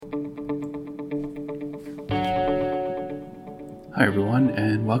Hi, everyone,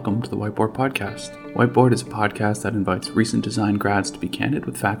 and welcome to the Whiteboard Podcast. Whiteboard is a podcast that invites recent design grads to be candid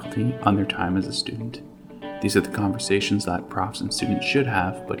with faculty on their time as a student. These are the conversations that profs and students should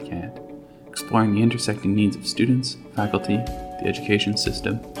have but can't, exploring the intersecting needs of students, faculty, the education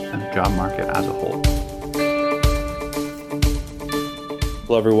system, and the job market as a whole.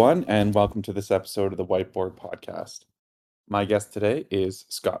 Hello, everyone, and welcome to this episode of the Whiteboard Podcast. My guest today is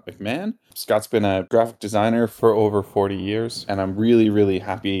Scott McMahon. Scott's been a graphic designer for over 40 years, and I'm really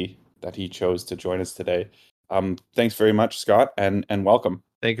happy that he chose to join us today. Thanks very much, Scott, and welcome.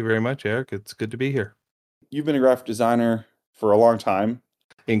 Thank you very much, Eric. It's good to be here. You've been a graphic designer for a long time.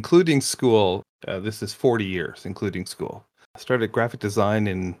 Including school, this is 40 years, including school. I started graphic design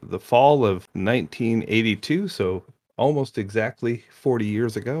in the fall of 1982, so almost exactly 40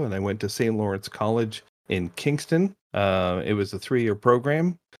 years ago, and I went to St. Lawrence College in Kingston. It was a 3-year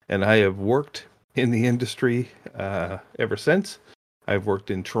program, and I have worked in the industry ever since. I've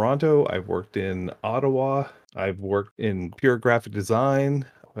worked in Toronto, I've worked in Ottawa, I've worked in pure graphic design.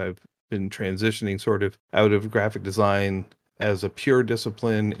 I've been transitioning sort of out of graphic design as a pure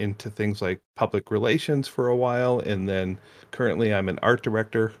discipline into things like public relations for a while, and then currently I'm an art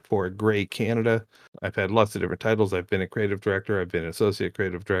director for Grey Canada. I've had lots of different titles. I've been a creative director, I've been associate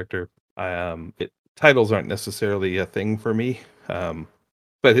creative director. Titles aren't necessarily a thing for me,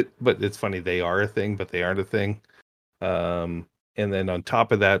 but it's funny, they are a thing, but they aren't a thing. And then on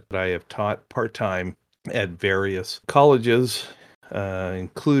top of that, I have taught part-time at various colleges,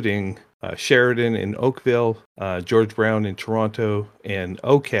 including Sheridan in Oakville, George Brown in Toronto, and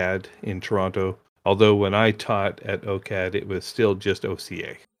OCAD in Toronto. Although when I taught at OCAD, it was still just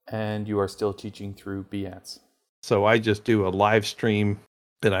OCA. And you are still teaching through Behance. So I just do a live stream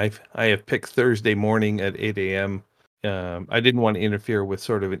that I have picked Thursday morning at 8 a.m. I didn't want to interfere with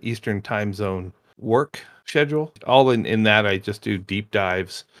sort of an Eastern time zone work schedule. All in that, I just do deep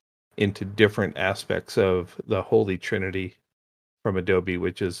dives into different aspects of the Holy Trinity from Adobe,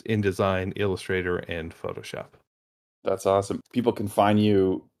 which is InDesign, Illustrator, and Photoshop. That's awesome. People can find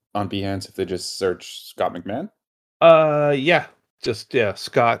you on Behance if they just search Scott McMahon?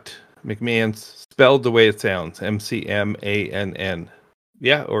 Scott McMahon, spelled the way it sounds, McMann.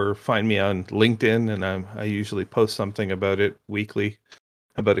 Yeah, or find me on LinkedIn, and I usually post something about it weekly,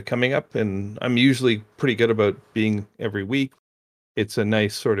 about it coming up, and I'm usually pretty good about being every week. It's a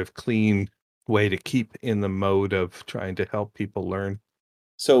nice sort of clean way to keep in the mode of trying to help people learn.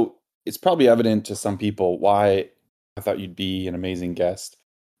 So it's probably evident to some people why I thought you'd be an amazing guest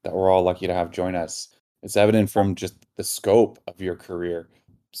that we're all lucky to have join us. It's evident from just the scope of your career.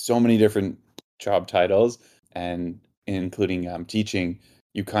 So many different job titles, and including teaching.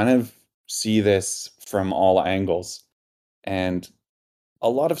 You kind of see this from all angles. And a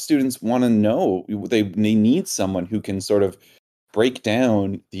lot of students want to know, they need someone who can sort of break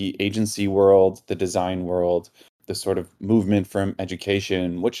down the agency world, the design world, the sort of movement from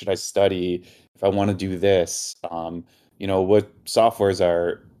education. What should I study if I want to do this? What softwares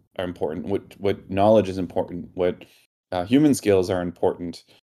are important? What knowledge is important? What human skills are important?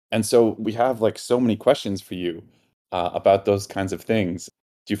 And so we have like so many questions for you about those kinds of things.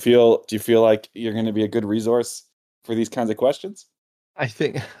 Do you feel like you're going to be a good resource for these kinds of questions? I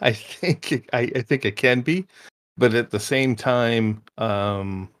think it can be, but at the same time,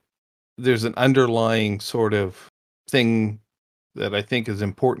 there's an underlying sort of thing that I think is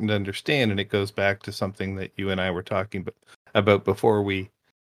important to understand, and it goes back to something that you and I were talking about before we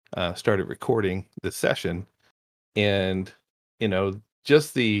started recording this session, and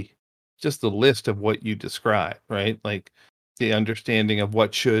just the list of what you describe, right? Like the understanding of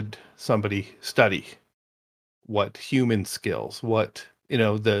what should somebody study, what human skills, what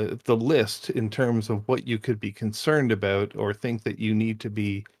the list in terms of what you could be concerned about or think that you need to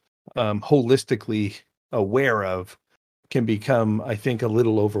be holistically aware of can become, I think, a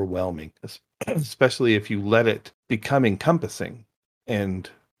little overwhelming, especially if you let it become encompassing and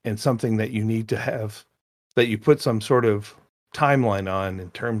something that you need to have, that you put some sort of timeline on in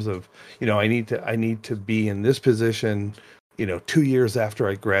terms of, I need to be in this position 2 years after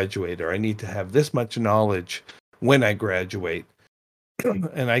I graduate, or I need to have this much knowledge when I graduate.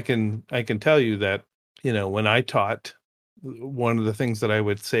 And I can tell you that, when I taught, one of the things that I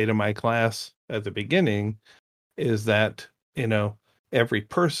would say to my class at the beginning is that, every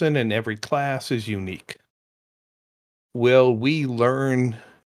person and every class is unique. Will we learn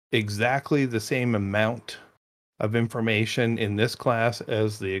exactly the same amount of information in this class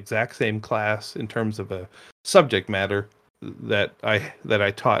as the exact same class in terms of a subject matter that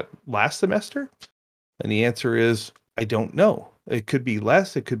I taught last semester? And the answer is, I don't know. It could be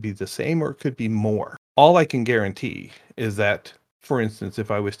less, it could be the same, or it could be more. All I can guarantee is that for instance,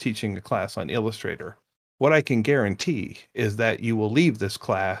 if I was teaching a class on Illustrator, what I can guarantee is that you will leave this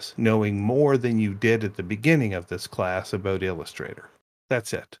class knowing more than you did at the beginning of this class about Illustrator.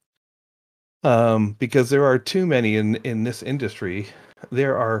 That's it. Because there are too many in this industry,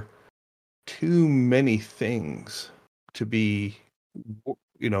 there are too many things to be,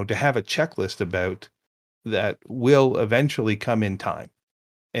 to have a checklist about that will eventually come in time.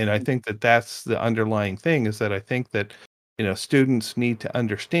 And I think that that's the underlying thing, is that I think that, students need to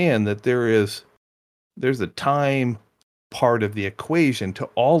understand that there's a time part of the equation to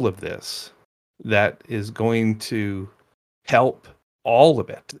all of this that is going to help all of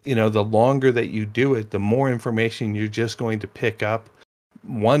it. The longer that you do it, the more information you're just going to pick up,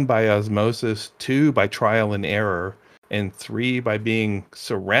 one, by osmosis, two, by trial and error, and three, by being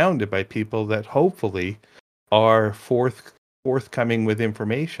surrounded by people that hopefully are forthcoming with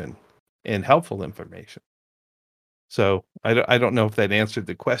information and helpful information. So I don't know if that answered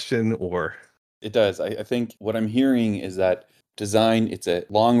the question or. It does. I think what I'm hearing is that design, it's a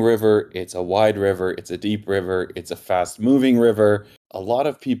long river, it's a wide river, it's a deep river, it's a fast moving river. A lot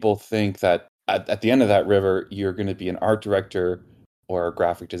of people think that at the end of that river, you're going to be an art director or a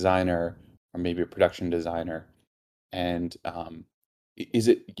graphic designer or maybe a production designer. And is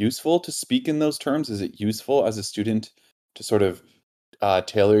it useful to speak in those terms? Is it useful as a student to sort of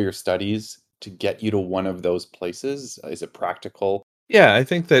tailor your studies to get you to one of those places? Is it practical? Yeah, I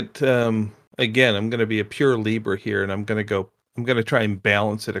think that again, I'm going to be a pure Libra here, and I'm going to try and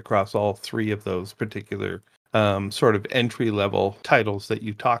balance it across all three of those particular sort of entry level titles that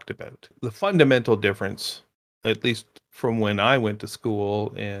you talked about. The fundamental difference, at least from when I went to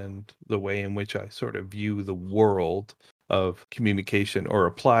school and the way in which I sort of view the world of communication or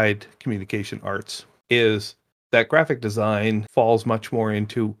applied communication arts, is that graphic design falls much more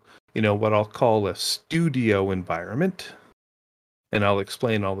into, what I'll call a studio environment. And I'll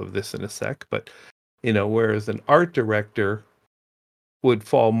explain all of this in a sec, but whereas an art director would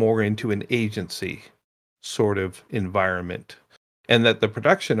fall more into an agency sort of environment, and that the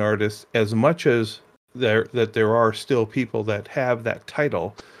production artist, as much as there are still people that have that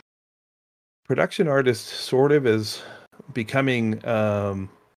title, production artist sort of is becoming an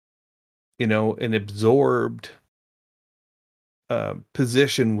absorbed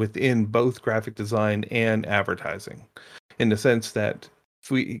position within both graphic design and advertising, in the sense that if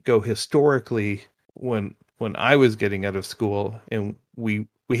we go historically, when I was getting out of school and we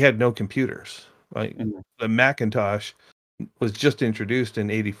had no computers, right? Mhm. The Macintosh was just introduced in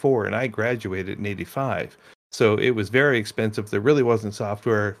 84 and I graduated in 85. So it was very expensive. There really wasn't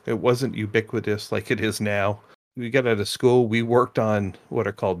software. It wasn't ubiquitous like it is now. We got out of school, we worked on what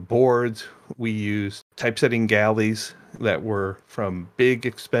are called boards. We used typesetting galleys that were from big,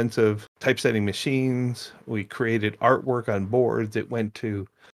 expensive typesetting machines. We created artwork on boards. It went to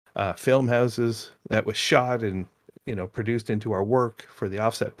film houses that was shot and produced into our work for the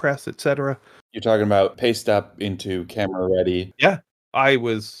offset press, etc. You're talking about paste up into camera ready. Yeah, I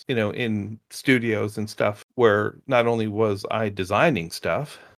was in studios and stuff where not only was I designing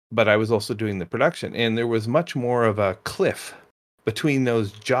stuff, but I was also doing the production, and there was much more of a cliff between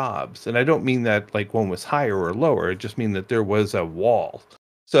those jobs. And I don't mean that like one was higher or lower. I just mean that there was a wall.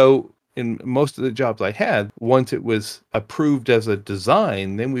 So in most of the jobs I had, once it was approved as a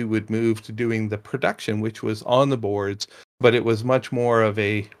design, then we would move to doing the production, which was on the boards, but it was much more of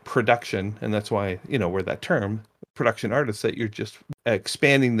a production. And that's why, where that term production artist, that you're just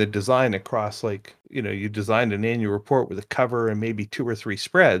expanding the design across, like, you designed an annual report with a cover and maybe 2 or 3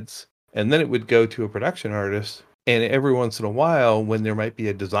 spreads, and then it would go to a production artist. And every once in a while, when there might be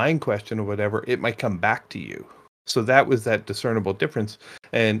a design question or whatever, it might come back to you. So that was that discernible difference.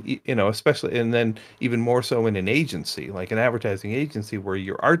 And, especially, and then even more so in an agency, like an advertising agency, where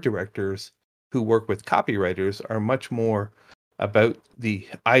your art directors who work with copywriters are much more about the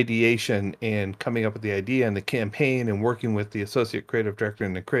ideation and coming up with the idea and the campaign and working with the associate creative director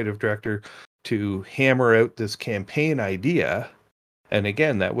and the creative director to hammer out this campaign idea. And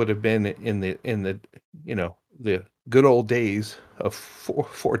again, that would have been in the the good old days of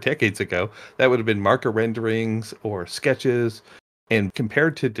four decades ago. That would have been marker renderings or sketches, and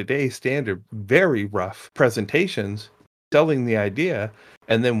compared to today's standard, very rough presentations selling the idea.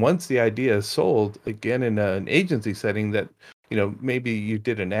 And then once the idea is sold, again in an agency setting, that maybe you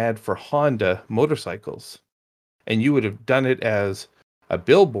did an ad for Honda motorcycles, and you would have done it as a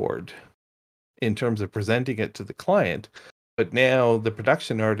billboard in terms of presenting it to the client. But now the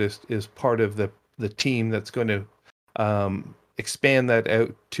production artist is part of the team that's going to expand that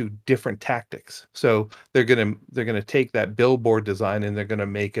out to different tactics. So they're gonna take that billboard design and they're gonna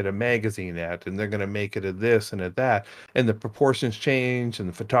make it a magazine ad, and they're gonna make it a this and a that, and the proportions change, and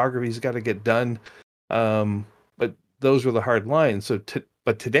the photography's got to get done. But those were the hard lines.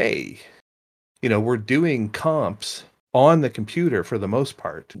 But today, we're doing comps on the computer for the most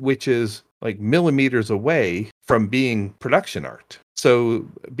part, which is like millimeters away from being production art. So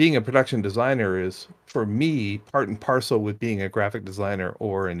being a production designer is, for me, part and parcel with being a graphic designer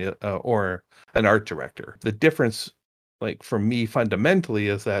or an art director. The difference, like for me, fundamentally,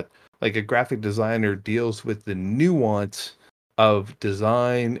 is that like a graphic designer deals with the nuance of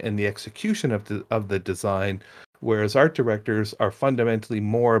design and the execution of the design, whereas art directors are fundamentally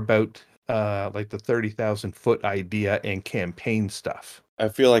more about like the 30,000-foot idea and campaign stuff. I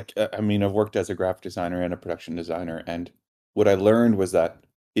feel like, I mean, I've worked as a graphic designer and a production designer, and what I learned was that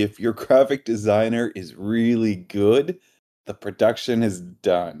if your graphic designer is really good, the production is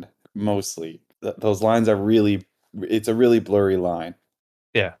done mostly. Those lines are really, it's a really blurry line.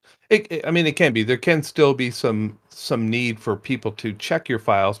 Yeah. I mean, it can be. There can still be some need for people to check your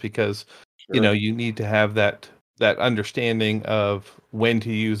files because, Sure. you need to have that understanding of when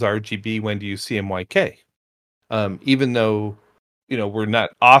to use RGB, when to use CMYK. Even though, we're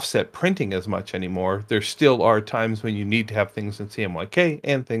not offset printing as much anymore, there still are times when you need to have things in CMYK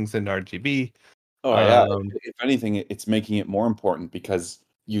and things in RGB. Oh yeah, Um, if anything, it's making it more important because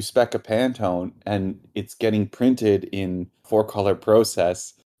you spec a Pantone and it's getting printed in four color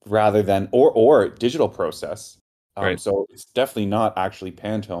process rather than or digital process. right. So it's definitely not actually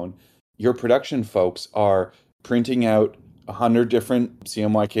Pantone. Your production folks are printing out 100 different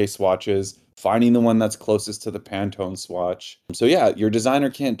CMYK swatches, finding the one that's closest to the Pantone swatch. So yeah, your designer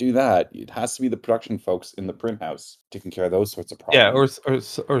can't do that. It has to be the production folks in the print house taking care of those sorts of Yeah,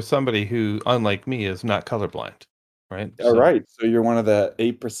 problems. or somebody who, unlike me, is not colorblind, right? All So right. So you're one of the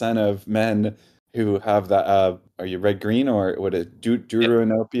 8% of men who have that. Are you red green or what is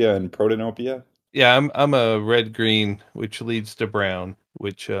deuteranopia and protanopia? yeah, I'm a red green, which leads to brown.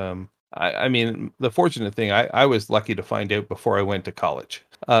 Which I mean, the fortunate thing, I was lucky to find out before I went to college,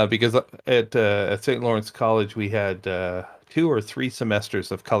 because at St. Lawrence College we had 2 or 3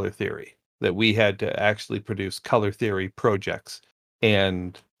 semesters of color theory that we had to actually produce color theory projects,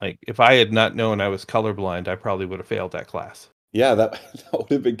 and like if I had not known I was colorblind, I probably would have failed that class. Yeah, that that would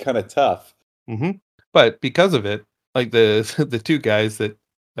have been kind of tough. hmm But because of it, like the the two guys that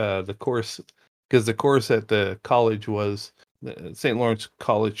the course, because the course at the college was St. Lawrence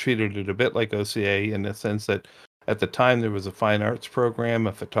College treated it a bit like OCA in the sense that at the time there was a fine arts program,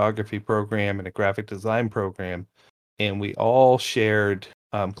 a photography program, and a graphic design program, and we all shared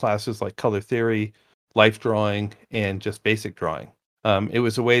classes like color theory, life drawing, and just basic drawing. It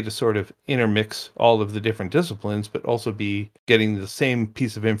was a way to sort of intermix all of the different disciplines, but also be getting the same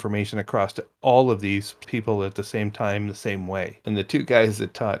piece of information across to all of these people at the same time, the same way. And the two guys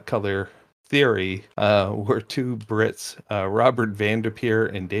that taught color theory were two Brits, Robert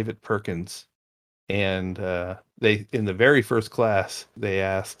Vanderpeer and David Perkins. And they, in the very first class, they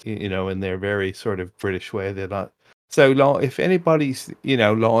asked, in their very sort of British way, they're not, so like, if anybody's,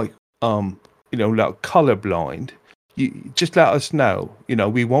 like colorblind, you just let us know.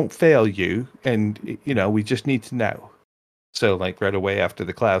 We won't fail you, and we just need to know. So, like right away after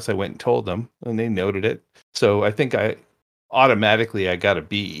the class, I went and told them, and they noted it. So I think I got a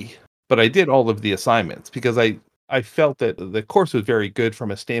B, but I did all of the assignments because I felt that the course was very good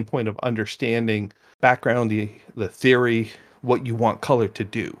from a standpoint of understanding background, the theory, what you want color to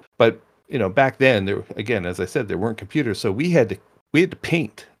do. But back then, there again, as I said, there weren't computers, so we had to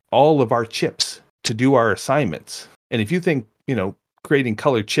paint all of our chips to do our assignments. And if you think creating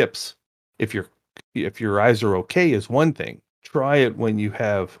colored chips, if your eyes are okay, is one thing. Try it when you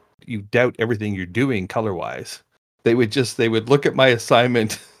doubt everything you're doing color wise. They would look at my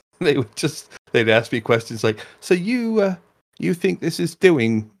assignment. They'd ask me questions like, so you think this is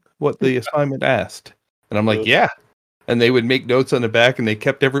doing what the assignment asked? And I'm like, Uh, yeah. And they would make notes on the back, and they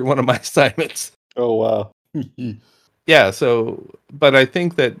kept every one of my assignments. Oh wow. Yeah, so but I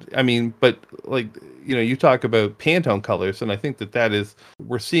think that, I mean, but like you talk about Pantone colors, and I think that is,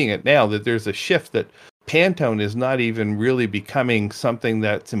 we're seeing it now, that there's a shift that Pantone is not even really becoming something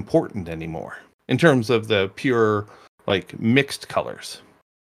that's important anymore in terms of the pure like mixed colors,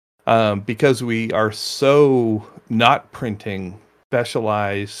 because we are so not printing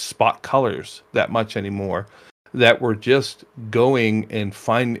specialized spot colors that much anymore, that we're just going and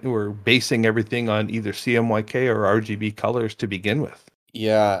we're basing everything on either CMYK or RGB colors to begin with.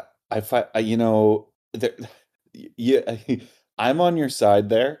 Yeah, I find there, yeah, I'm on your side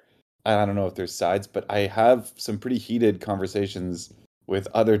there. I don't know if there's sides, but I have some pretty heated conversations with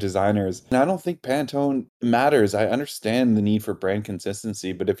other designers. And I don't think Pantone matters. I understand the need for brand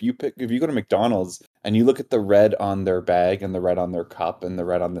consistency, but if you go to McDonald's and you look at the red on their bag and the red on their cup and the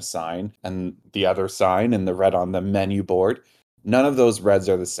red on the sign and the other sign and the red on the menu board, none of those reds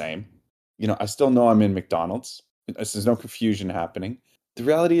are the same. I still know I'm in McDonald's. There's no confusion happening. The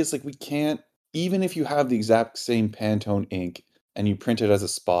reality is like we can't, even if you have the exact same Pantone ink and you print it as a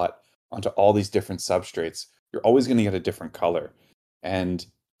spot onto all these different substrates, you're always going to get a different color. And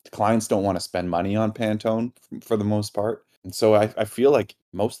the clients don't want to spend money on Pantone for the most part. And so I feel like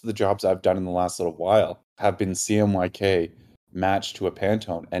most of the jobs I've done in the last little while have been CMYK matched to a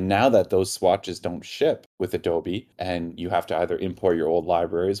Pantone. And now that those swatches don't ship with Adobe and you have to either import your old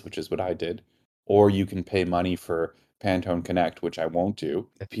libraries, which is what I did, or you can pay money for Pantone Connect, which I won't do,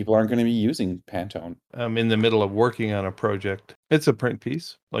 people aren't going to be using Pantone. I'm in the middle of working on a project. It's a print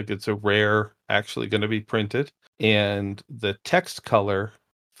piece, like it's a rare, actually going to be printed. And the text color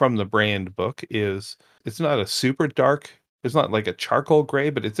from the brand book it's not a super dark, it's not like a charcoal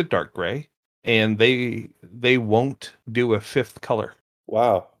gray, but it's a dark gray. And they won't do a fifth color.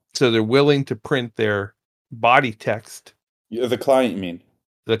 Wow. So they're willing to print their body text, The client, you mean?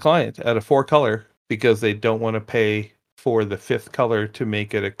 the client, at a 4-color because they don't want to pay for the fifth color to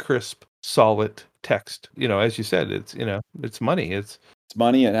make it a crisp, solid text. As you said, it's money. It's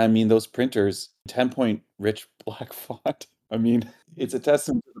money, and I mean those printers, 10-point rich black font. I mean, it's a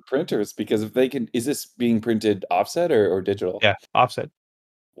testament to the printers because if they can, is this being printed offset or digital? Yeah, offset.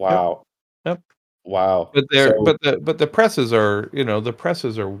 Wow. Yep. Wow. But So the presses are, the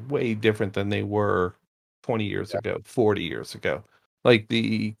presses are way different than they were 20 years ago, 40 years ago. Like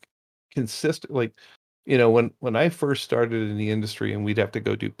the consistent, like, when I first started in the industry and we'd have to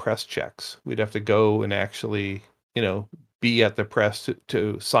go do press checks, we'd have to go and actually, be at the press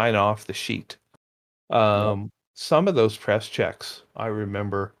to sign off the sheet. yeah, Some of those press checks, I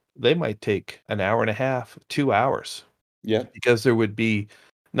remember, they might take an hour and a half, 2 hours, yeah, because there would be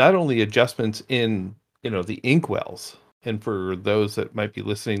not only adjustments in, the inkwells. And for those that might be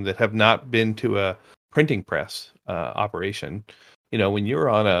listening that have not been to a printing press operation, when you're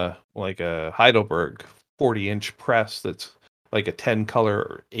on a Heidelberg 40-inch press that's like a 10-color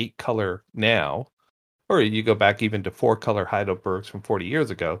or 8-color now, or you go back even to 4-color Heidelbergs from 40 years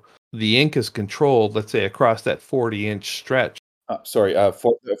ago, the ink is controlled, let's say, across that 40-inch stretch. sorry,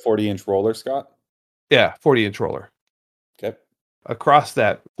 40-inch roller, Scott. Yeah, 40-inch roller. Okay. Across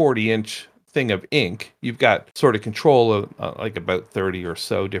that 40-inch thing of ink, you've got sort of control of like about 30 or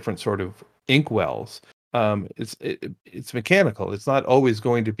so different sort of ink wells. It's mechanical. It's not always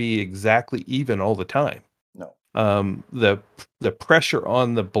going to be exactly even all the time. No. The pressure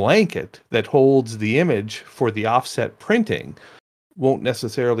on the blanket that holds the image for the offset printing won't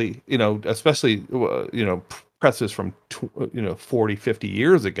necessarily, especially presses from 40, 50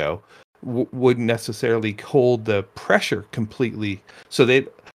 years ago, wouldn't necessarily hold the pressure completely. So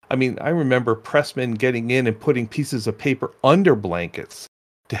I remember pressmen getting in and putting pieces of paper under blankets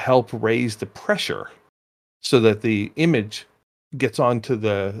to help raise the pressure so that the image gets onto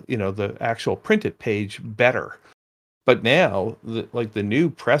the actual printed page better. But now, the new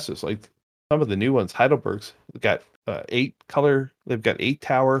presses, like some of the new ones, Heidelberg's got 8-color, they've got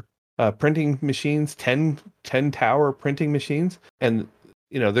 8-tower printing machines, 10-tower printing machines, and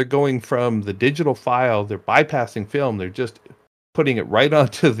they're going from the digital file, they're bypassing film, they're just putting it right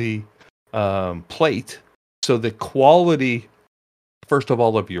onto the plate. So the quality, first of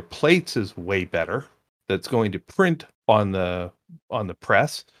all, of your plates is way better. That's going to print on the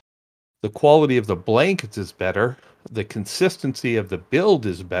press. The quality of the blankets is better. The consistency of the build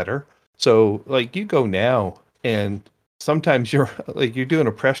is better. So like you go now and sometimes you're doing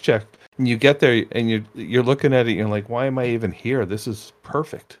a press check and you get there and you're looking at it and you're like, why am I even here? This is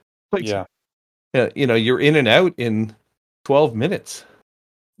perfect. Like, Yeah. You're in and out in 12 minutes.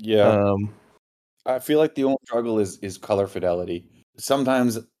 Yeah. I feel like the only struggle is color fidelity.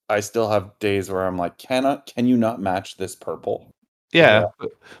 Sometimes I still have days where I'm like, can you not match this purple? Yeah,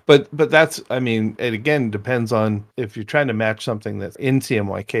 but that's, it again depends on if you're trying to match something that's in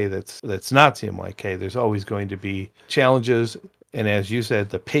CMYK that's not CMYK. There's always going to be challenges, and as you said,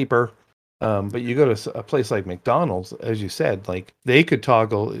 the paper. But you go to a place like McDonald's, as you said, like they could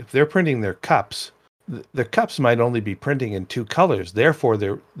toggle if they're printing their cups. Their cups might only be printing in 2 colors. Therefore,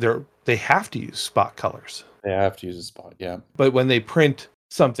 they have to use spot colors. They have to use a spot, yeah. But when they print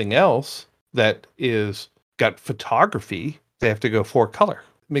something else that is got photography, they have to go 4-color.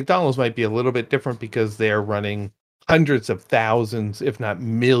 McDonald's might be a little bit different because they're running hundreds of thousands, if not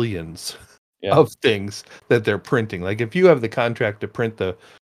millions, of things that they're printing. Like if you have the contract to print the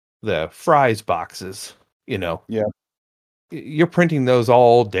the fries boxes, you know, Yeah. you're printing those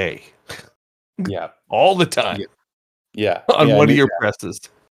all day, Yeah. all the time Yeah. Yeah. on Yeah. one of your presses.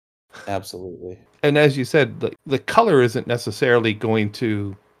 Absolutely. And as you said, the color isn't necessarily going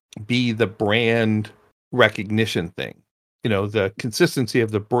to be the brand recognition thing. You know, the consistency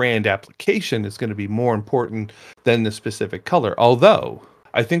of the brand application is going to be more important than the specific color. Although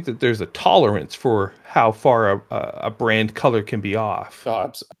I think that there's a tolerance for how far a brand color can be off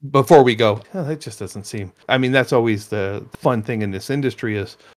Oh, before we go, oh, that just doesn't seem. I mean, that's always the fun thing in this industry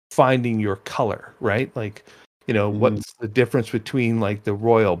is finding your color, right? Like, you know, mhm. what's the difference between like the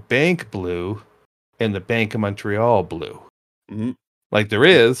Royal Bank blue and the Bank of Montreal blue? Mhm. Like there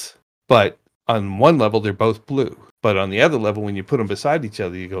is, but on one level they're both blue. But on the other level, when you put them beside each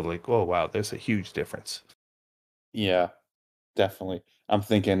other, you go like, oh wow, there's a huge difference. Yeah, definitely. I'm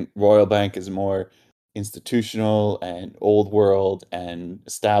thinking Royal Bank is more institutional and old world and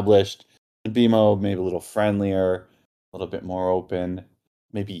established. And BMO maybe a little friendlier, a little bit more open,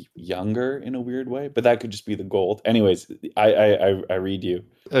 maybe younger in a weird way, but that could just be the gold. Anyways, I read you.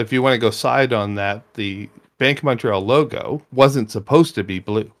 If you want to go side on that, the Bank of Montreal logo wasn't supposed to be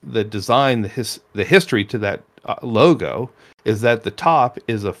blue. The design, the history to that logo is that the top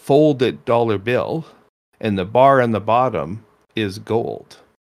is a folded dollar bill, and the bar on the bottom is gold.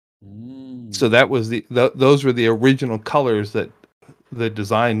 So Mm. that was those were the original colors that the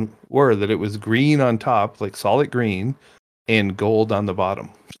design were. That it was green on top, like solid green, and gold on the bottom.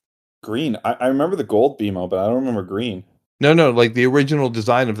 Green. I remember the gold BMO, but I don't remember green. No, no, like the original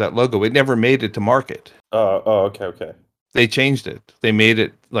design of that logo, it never made it to market. Oh, okay, okay. They changed it. They made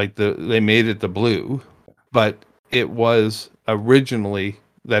it like they made it the blue, but it was originally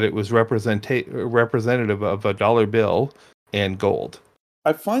that it was representative of a dollar bill and gold.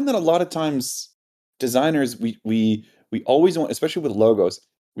 I find that a lot of times designers we always want, especially with logos,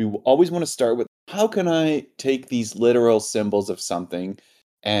 always want to start with how can I take these literal symbols of something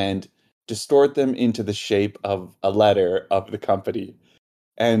and distort them into the shape of a letter of the company.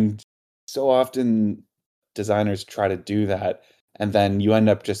 And so often designers try to do that and then you end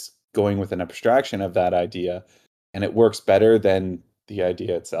up just going with an abstraction of that idea and it works better than the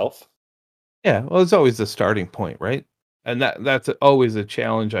idea itself. Yeah, well, it's always the starting point, right? And that's always a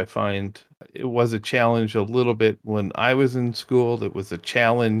challenge I find. It was a challenge a little bit when I was in school. It was a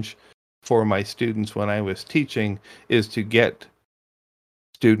challenge for my students when I was teaching is to get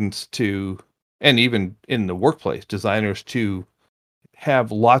students to, and even in the workplace, designers to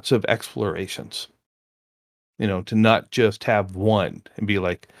have lots of explorations. You know, to not just have one and be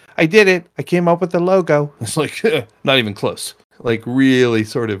like, I did it. I came up with the logo. It's like, not even close. Like, really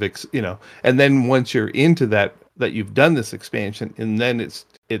sort of, and then once you're into that you've done this expansion, and then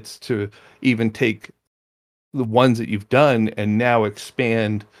it's to even take the ones that you've done and now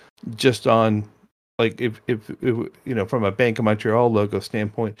expand just on, like, if from a Bank of Montreal logo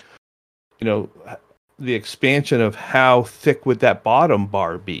standpoint, you know, the expansion of how thick would that bottom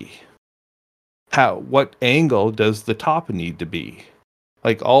bar be? What angle does the top need to be?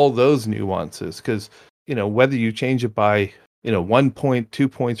 Like all those nuances, because whether you change it by 1 point, 2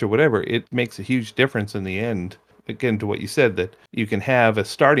 points, or whatever, it makes a huge difference in the end. Again, to what you said, that you can have a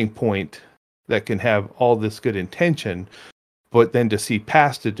starting point that can have all this good intention, but then to see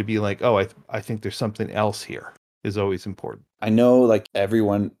past it, to be like, oh, I think there's something else here, is always important. I know like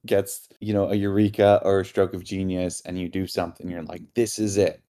everyone gets, a eureka or a stroke of genius and you do something, you're like, this is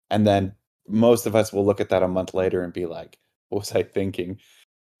it. And then most of us will look at that a month later and be like, what was I thinking?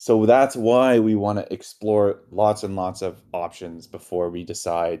 So that's why we want to explore lots and lots of options before we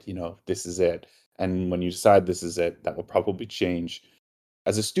decide, this is it. And when you decide this is it, that will probably change.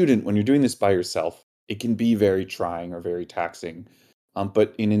 As a student, when you're doing this by yourself, it can be very trying or very taxing.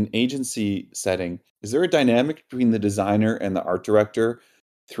 But in an agency setting, is there a dynamic between the designer and the art director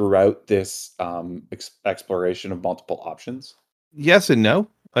throughout this exploration of multiple options? Yes and no.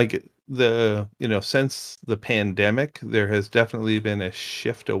 Like since the pandemic, there has definitely been a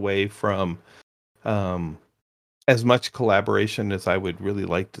shift away from um, as much collaboration as I would really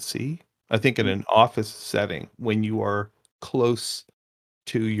like to see. I think in Mm. an office setting, when you are close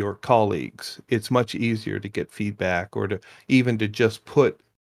to your colleagues, it's much easier to get feedback or to even to just put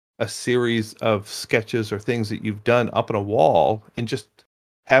a series of sketches or things that you've done up on a wall and just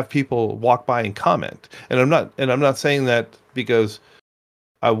have people walk by and comment. And I'm not saying that because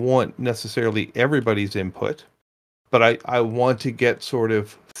I want necessarily everybody's input, but I want to get sort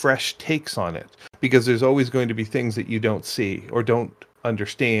of fresh takes on it, because there's always going to be things that you don't see or don't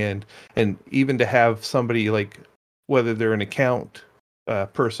understand. And even to have somebody like, whether they're an account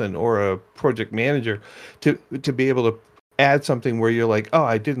person or a project manager, to be able to add something where you're like, oh,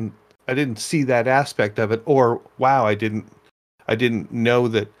 I didn't see that aspect of it, or wow, I didn't know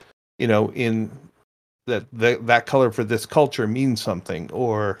that, in that color for this culture means something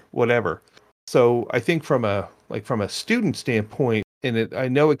or whatever. So I think from a student standpoint, and I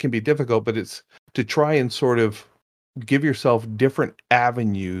know it can be difficult, but it's to try and sort of give yourself different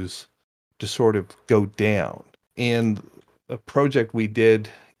avenues to sort of go down. And a project we did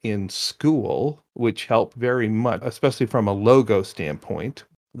in school, which helped very much, especially from a logo standpoint,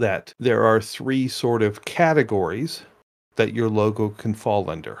 that there are three sort of categories that your logo can fall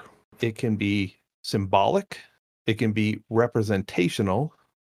under. It can be symbolic, it can be representational,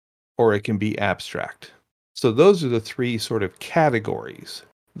 or it can be abstract. So those are the three sort of categories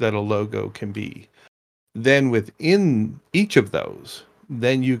that a logo can be. Then within each of those,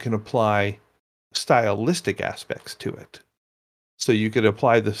 then you can apply stylistic aspects to it. So you could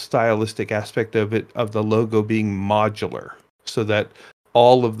apply the stylistic aspect of it, of the logo being modular, so that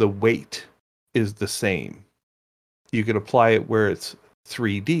all of the weight is the same. You could apply it where it's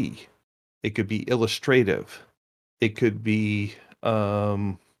 3D. It could be illustrative. It could be,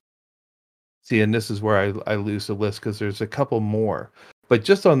 see, and this is where I lose the list because there's a couple more. But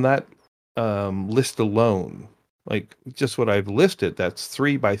just on that list alone, like just what I've listed, that's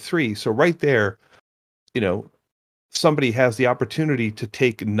 3x3. So right there, somebody has the opportunity to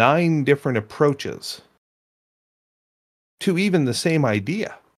take 9 different approaches to even the same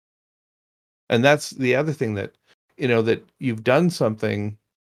idea. And that's the other thing that, that you've done something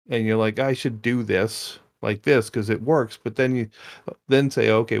and you're like, I should do this like this because it works. But then you then say,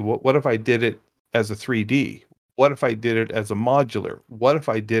 okay, what if I did it as a 3D? What if I did it as a modular? What if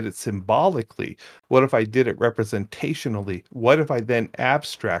I did it symbolically? What if I did it representationally? What if I then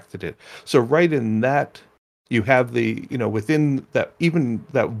abstracted it? So right in that, you have the, within that, even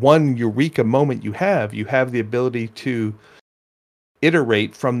that one eureka moment you have the ability to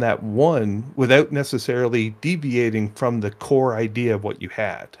iterate from that one without necessarily deviating from the core idea of what you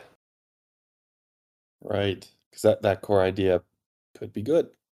had. Right. Because that core idea could be good.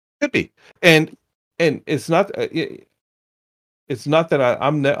 Could be. And it's not it's not that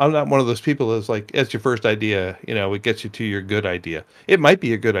I'm not one of those people that's like, it's your first idea, it gets you to your good idea. It might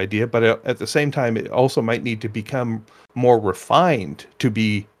be a good idea, but at the same time, it also might need to become more refined to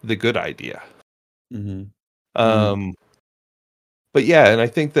be the good idea. Mm-hmm. But yeah, and I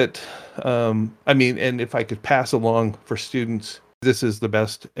think that, and if I could pass along for students, this is the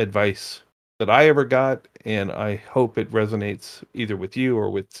best advice that I ever got, and I hope it resonates either with you or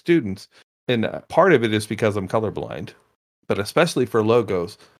with students. And part of it is because I'm colorblind, but especially for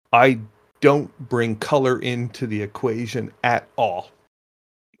logos, I don't bring color into the equation at all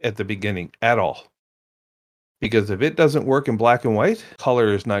at the beginning, at all. Because if it doesn't work in black and white,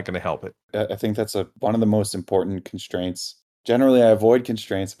 color is not going to help it. I think that's one of the most important constraints. Generally, I avoid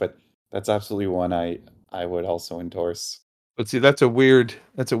constraints, but that's absolutely one I would also endorse. But see, that's a weird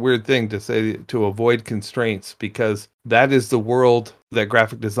thing to say, to avoid constraints, because that is the world that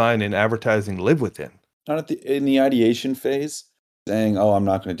graphic design and advertising live within. Not in the ideation phase, saying, "Oh, I'm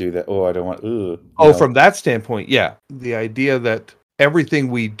not going to do that. Oh, I don't want." From that standpoint, yeah, the idea that everything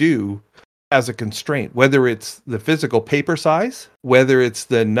we do as a constraint, whether it's the physical paper size, whether it's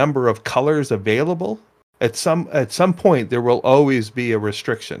the number of colors available, at some point there will always be a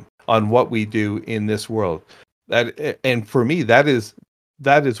restriction on what we do in this world. And for me, that is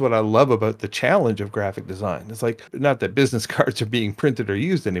what I love about the challenge of graphic design. It's like, not that business cards are being printed or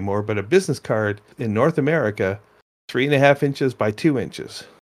used anymore, but a business card in North America, 3.5 inches by 2 inches.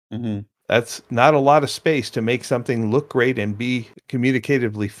 Mm-hmm. That's not a lot of space to make something look great and be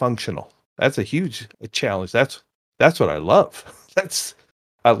communicatively functional. That's a huge challenge. That's what I love.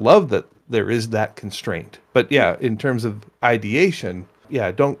 I love that there is that constraint. But yeah, in terms of ideation,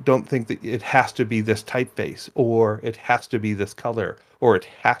 yeah, don't think that it has to be this typeface, or it has to be this color, or it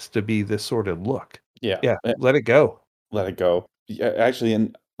has to be this sort of look. Yeah. Let it go. Let it go.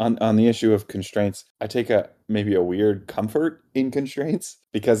 Actually, on the issue of constraints, I take maybe a weird comfort in constraints,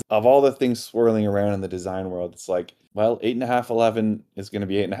 because of all the things swirling around in the design world, it's like, well, 8.5 11 is going to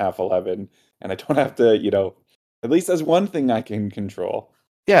be 8.5 11, and I don't have to, at least that's one thing I can control.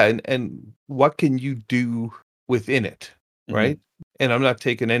 Yeah, and what can you do within it, right? Mm-hmm. And I'm not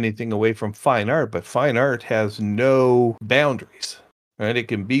taking anything away from fine art, but fine art has no boundaries, right? It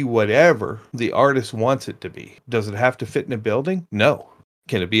can be whatever the artist wants it to be. Does it have to fit in a building? No.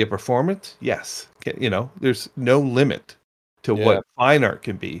 Can it be a performance? Yes. There's no limit to what fine art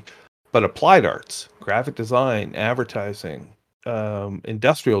can be. But applied arts, graphic design, advertising,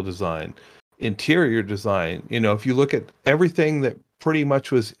 industrial design, interior design, if you look at everything that pretty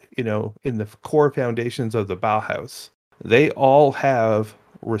much was, in the core foundations of the Bauhaus, they all have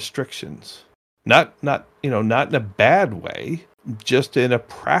restrictions. Not in a bad way, just in a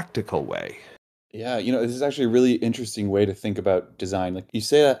practical way. Yeah, this is actually a really interesting way to think about design. Like you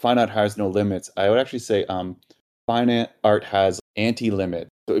say that fine art has no limits. I would actually say fine art has anti-limit.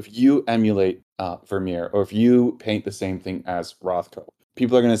 So if you emulate Vermeer or if you paint the same thing as Rothko,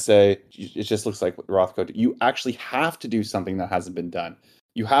 people are going to say it just looks like what Rothko did. You actually have to do something that hasn't been done.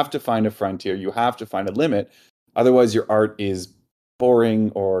 You have to find a frontier. You have to find a limit. Otherwise, your art is boring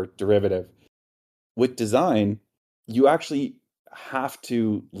or derivative. With design, you actually have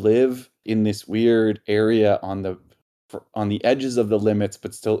to live in this weird area on the edges of the limits,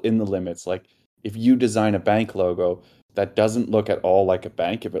 but still in the limits. Like if you design a bank logo that doesn't look at all like a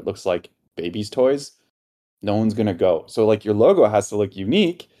bank, if it looks like baby's toys, no one's gonna go. So like your logo has to look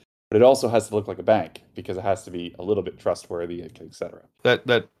unique, but it also has to look like a bank because it has to be a little bit trustworthy, etc.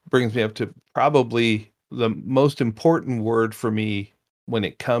 That brings me up to probably the most important word for me when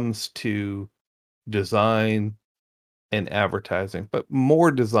it comes to design and advertising, but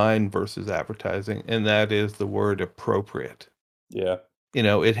more design versus advertising, and that is the word appropriate. Yeah.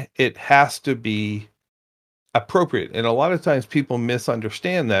 It has to be appropriate. And a lot of times people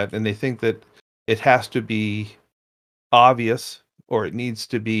misunderstand that and they think that it has to be obvious or it needs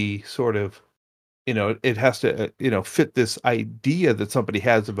to be sort of, it has to, fit this idea that somebody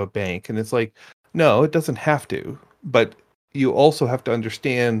has of a bank. And it's like, no, it doesn't have to. But you also have to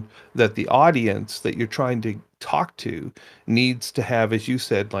understand that the audience that you're trying to talk to needs to have, as you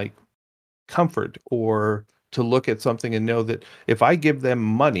said, like comfort or to look at something and know that if I give them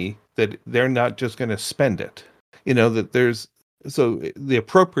money, that they're not just going to spend it. That so the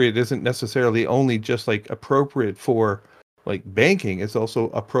appropriate isn't necessarily only just like appropriate for like banking. It's also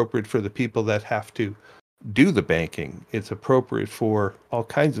appropriate for the people that have to do the banking. It's appropriate for all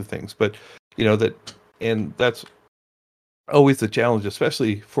kinds of things. But, and that's always the challenge,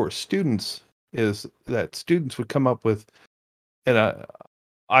 especially for students, is that students would come up with, and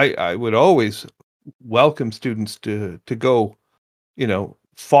I would always welcome students to go,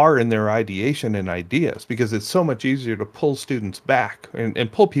 far in their ideation and ideas, because it's so much easier to pull students back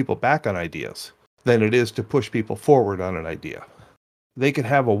and pull people back on ideas than it is to push people forward on an idea. They could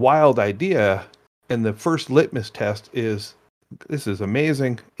have a wild idea, and the first litmus test is, this is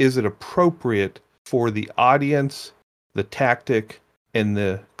amazing. Is it appropriate for the audience, the tactic, and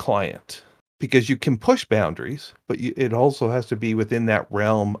the client? Because you can push boundaries, but it also has to be within that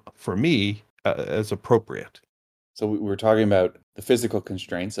realm for me as appropriate. So we were talking about the physical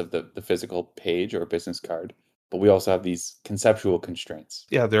constraints of the physical page or business card, but we also have these conceptual constraints.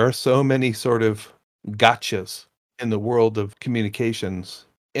 Yeah, there are so many sort of gotchas in the world of communications.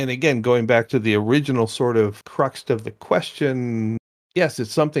 And again, going back to the original sort of crux of the question, yes,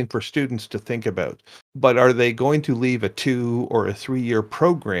 it's something for students to think about, but are they going to leave a 2 or a 3 year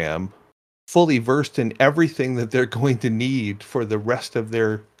program fully versed in everything that they're going to need for the rest of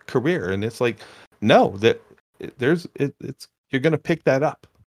their career? And it's like, no, that it's you're going to pick that up.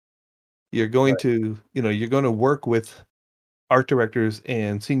 You're going Right. to, you're going to work with art directors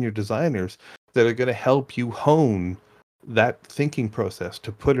and senior designers that are going to help you hone that thinking process,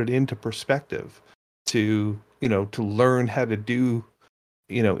 to put it into perspective, to, to learn how to do,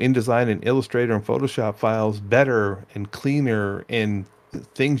 InDesign and Illustrator and Photoshop files better and cleaner, and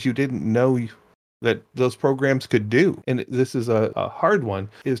things you didn't know that those programs could do. And this is a hard one,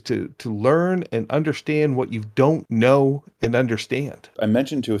 is to learn and understand what you don't know and understand. I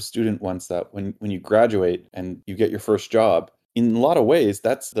mentioned to a student once that when you graduate and you get your first job, in a lot of ways,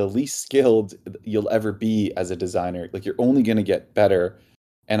 that's the least skilled you'll ever be as a designer. Like you're only going to get better.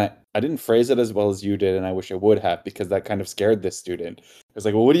 And I didn't phrase it as well as you did, and I wish I would have, because that kind of scared this student. It was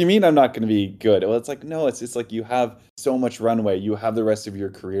like, well, what do you mean I'm not going to be good? Well, it's like, no, it's like you have so much runway. You have the rest of your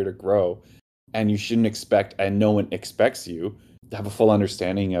career to grow, and you shouldn't expect, and no one expects you to have a full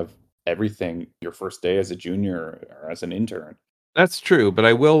understanding of everything your first day as a junior or as an intern. That's true, but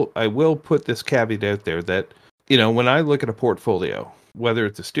I will put this caveat out there that, when I look at a portfolio, whether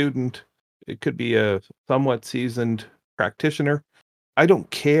it's a student, it could be a somewhat seasoned practitioner, I don't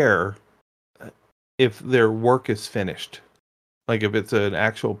care if their work is finished. Like if it's an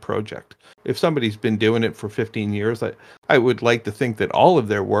actual project. If somebody's been doing it for 15 years, I would like to think that all of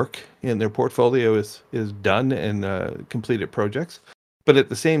their work in their portfolio is done and completed projects. But at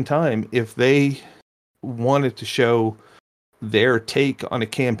the same time, if they wanted to show their take on a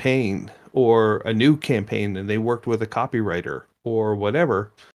campaign or a new campaign and they worked with a copywriter or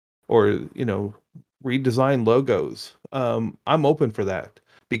whatever, or, redesign logos, I'm open for that,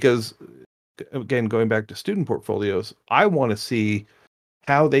 because again, going back to student portfolios, I want to see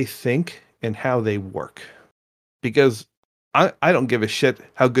how they think and how they work, because I don't give a shit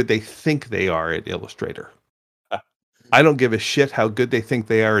how good they think they are at Illustrator. I don't give a shit how good they think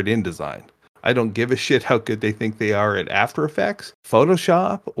they are at InDesign. I don't give a shit how good they think they are at After Effects,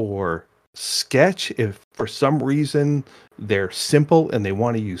 Photoshop, or Sketch. If for some reason they're simple and they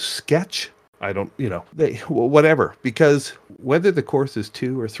want to use Sketch, I don't, whatever. Because whether the course is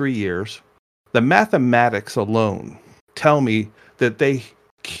 2 or 3 years, the mathematics alone tell me that they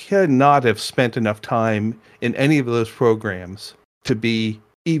cannot have spent enough time in any of those programs to be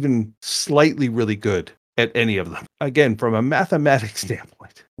even slightly really good at any of them. Again, from a mathematics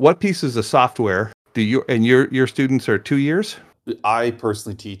standpoint, what pieces of software do your students are 2 years? I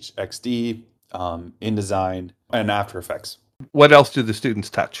personally teach XD, InDesign, and After Effects. What else do the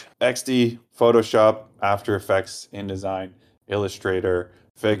students touch? XD, Photoshop, After Effects, InDesign, Illustrator,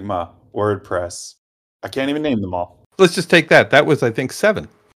 Figma, WordPress. I can't even name them all. Let's just take that. That was, I think, 7.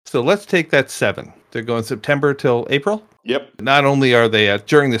 So let's take that 7. They're going September till April? Yep. Not only are they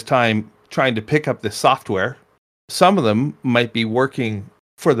during this time trying to pick up this software, some of them might be working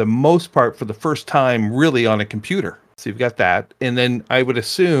for the most part for the first time really on a computer. So you've got that. And then I would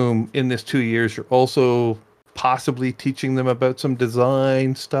assume in this 2 years, you're also possibly teaching them about some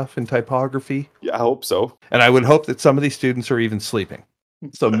design stuff and typography. Yeah, I hope so. And I would hope that some of these students are even sleeping.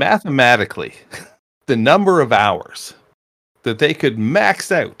 So mathematically, the number of hours that they could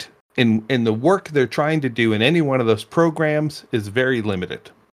max out in the work they're trying to do in any one of those programs is very limited.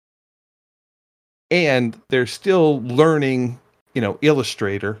 And they're still learning,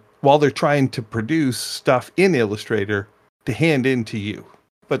 Illustrator while they're trying to produce stuff in Illustrator to hand in to you.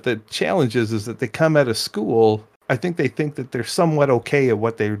 But the challenge is that they come out of school, I think they think that they're somewhat okay at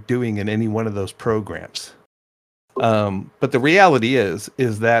what they're doing in any one of those programs. But the reality is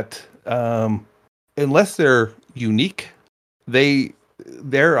that unless they're unique,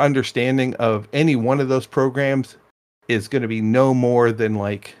 their understanding of any one of those programs is going to be no more than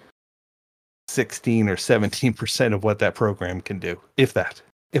like 16 or 17% of what that program can do, if that.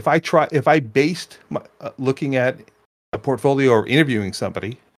 If I based looking at a portfolio or interviewing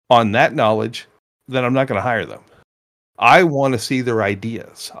somebody on that knowledge, then I'm not going to hire them. I want to see their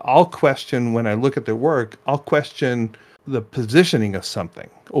ideas. I'll question when I look at their work, I'll question the positioning of something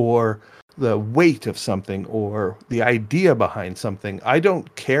or the weight of something or the idea behind something. I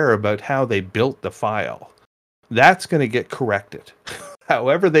don't care about how they built the file. That's going to get corrected.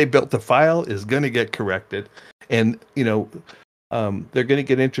 However they built the file is going to get corrected. And, they're going to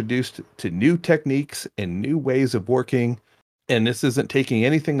get introduced to new techniques and new ways of working. And this isn't taking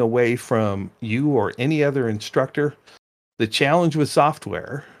anything away from you or any other instructor. The challenge with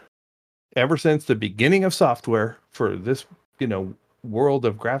software, ever since the beginning of software for this, world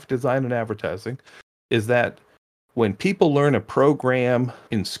of graphic design and advertising, is that when people learn a program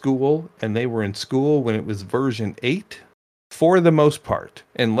in school, and they were in school when it was version 8, for the most part,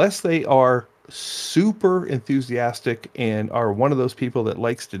 unless they are super enthusiastic and are one of those people that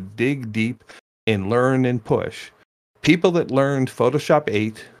likes to dig deep and learn and push, people that learned Photoshop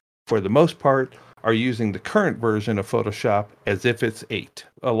 8, for the most part, are using the current version of Photoshop as if it's 8.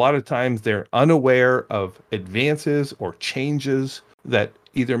 A lot of times they're unaware of advances or changes that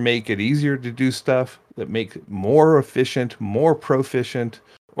either make it easier to do stuff, that make it more efficient, more proficient,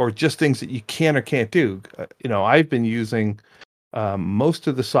 or just things that you can or can't do. I've been using most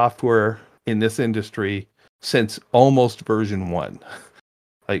of the software in this industry since almost version 1.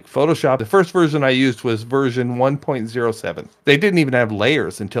 Like Photoshop, the first version I used was version 1.07. They didn't even have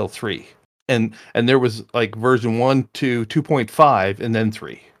layers until 3. And there was like version 1 to 2.5 and then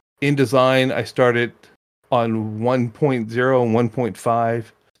 3. InDesign, I started on 1.0 and 1.5.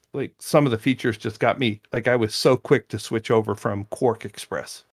 Like some of the features just got me, like I was so quick to switch over from Quark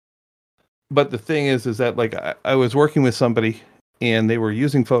Express. But the thing is that like I was working with somebody and they were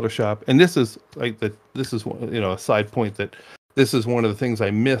using Photoshop, and this is a side point that this is one of the things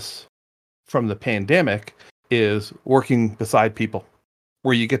I miss from the pandemic is working beside people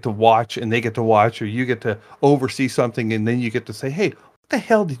where you get to watch and they get to watch, or you get to oversee something and then you get to say, hey, what the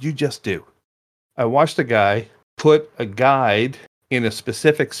hell did you just do? I watched a guy put a guide in a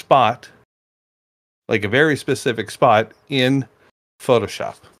specific spot, like a very specific spot in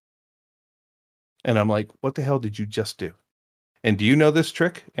Photoshop. And I'm like, what the hell did you just do? And do you know this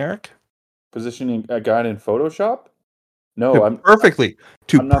trick, Eric? Positioning a guide in Photoshop? No, I'm perfectly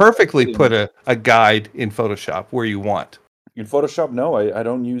not put a guide in Photoshop where you want. In Photoshop, no, I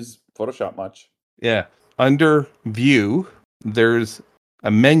don't use Photoshop much. Yeah. Under View, there's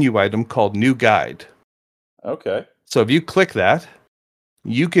a menu item called New Guide. Okay. So if you click that,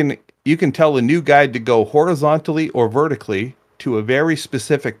 you can tell the new guide to go horizontally or vertically to a very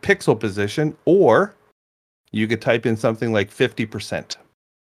specific pixel position, or you could type in something like 50%.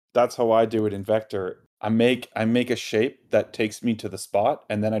 That's how I do it in Vector. I make a shape that takes me to the spot,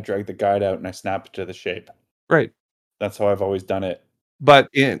 and then I drag the guide out and I snap it to the shape. Right. That's how I've always done it. But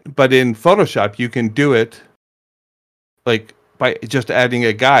in Photoshop, you can do it like by just adding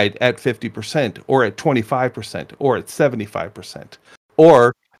a guide at 50% or at 25% or at 75%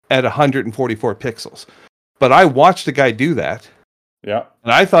 or at 144 pixels. But I watched a guy do that. Yeah.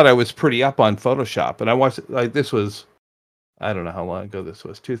 And I thought I was pretty up on Photoshop. And I watched, like, this was, I don't know how long ago this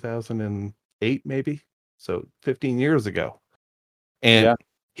was, 2008 maybe. So 15 years ago. And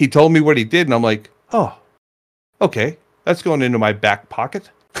he told me what he did. And I'm like, oh, okay. That's going into my back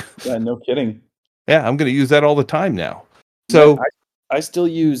pocket. Yeah, no kidding. Yeah, I'm going to use that all the time now. So I still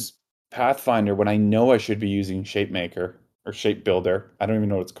use Pathfinder when I know I should be using ShapeMaker or Shape Builder. I don't even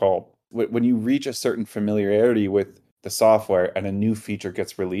know what it's called. When you reach a certain familiarity with the software and a new feature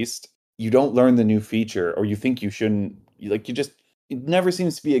gets released, you don't learn the new feature, or you think you shouldn't. It never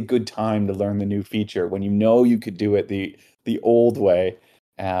seems to be a good time to learn the new feature when you know you could do it the old way.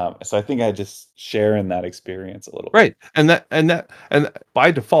 So I think I just share in that experience a little. Right. And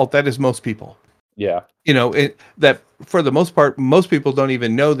by default, that is most people. Yeah. That for the most part, most people don't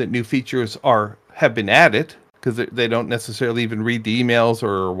even know that new features have been added because they don't necessarily even read the emails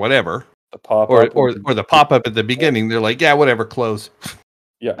or whatever. The pop-up or the pop-up at the beginning. They're like, yeah, whatever, close.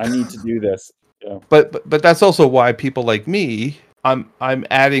 Yeah, I need to do this. Yeah. But that's also why people like me, I'm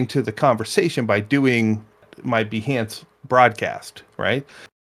adding to the conversation by doing my Behance broadcast, right?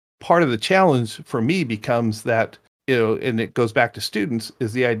 Part of the challenge for me becomes that, and it goes back to students,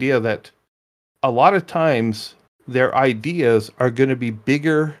 is the idea that a lot of times their ideas are going to be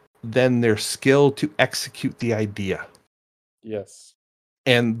bigger than their skill to execute the idea. Yes.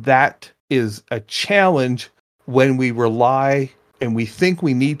 And that is a challenge when we rely and we think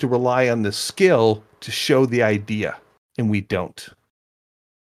we need to rely on the skill to show the idea, and we don't.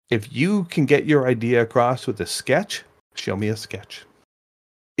 If you can get your idea across with a sketch, show me a sketch.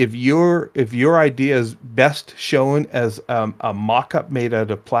 If your idea is best shown as a mock-up made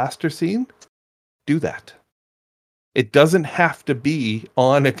out of plasticine, do that. It doesn't have to be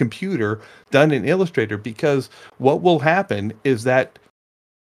on a computer done in Illustrator, because what will happen is that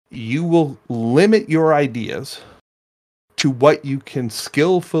you will limit your ideas to what you can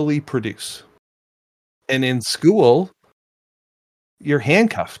skillfully produce. And in school, you're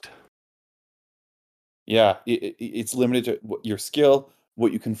handcuffed. Yeah, it's limited to your skill,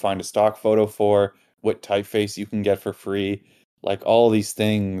 what you can find a stock photo for, what typeface you can get for free, like all these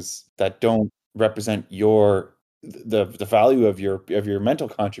things that don't represent the value of your mental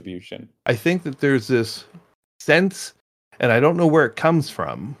contribution. I think that there's this sense, and I don't know where it comes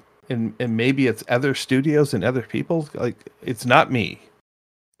from, and maybe it's other studios and other people, like, it's not me,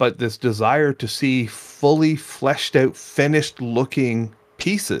 but this desire to see fully fleshed out, finished looking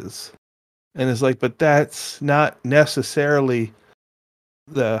pieces. And it's like, but that's not necessarily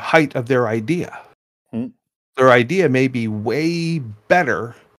the height of their idea. Their idea may be way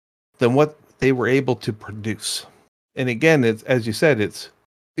better than what they were able to produce. And again, it's, as you said, it's,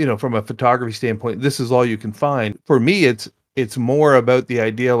 from a photography standpoint, this is all you can find. For me, it's more about the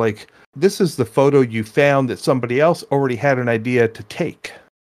idea, like, this is the photo you found that somebody else already had an idea to take.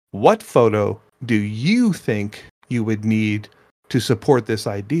 What photo do you think you would need to support this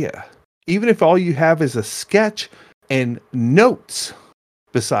idea? Even if all you have is a sketch and notes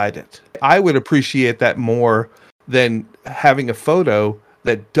beside it, I would appreciate that more than having a photo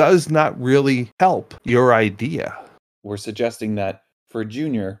that does not really help your idea. We're suggesting that for a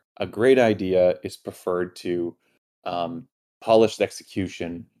junior, a great idea is preferred to polished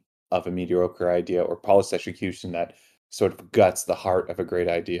execution of a mediocre idea, or polished execution that sort of guts the heart of a great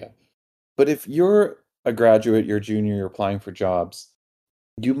idea. But if you're a graduate, you're a junior, you're applying for jobs,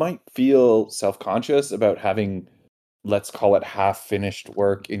 you might feel self-conscious about having, let's call it, half-finished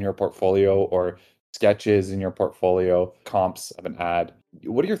work in your portfolio, or sketches in your portfolio, comps of an ad.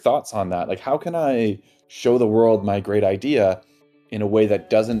 What are your thoughts on that? Like, how can I show the world my great idea in a way that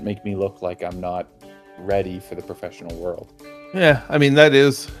doesn't make me look like I'm not ready for the professional world? Yeah, I mean,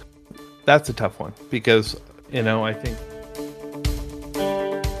 that's a tough one, because, I think...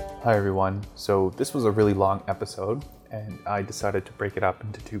 Hi everyone. So this was a really long episode, and I decided to break it up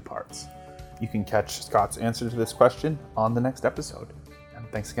into 2 parts. You can catch Scott's answer to this question on the next episode. And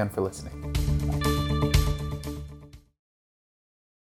thanks again for listening.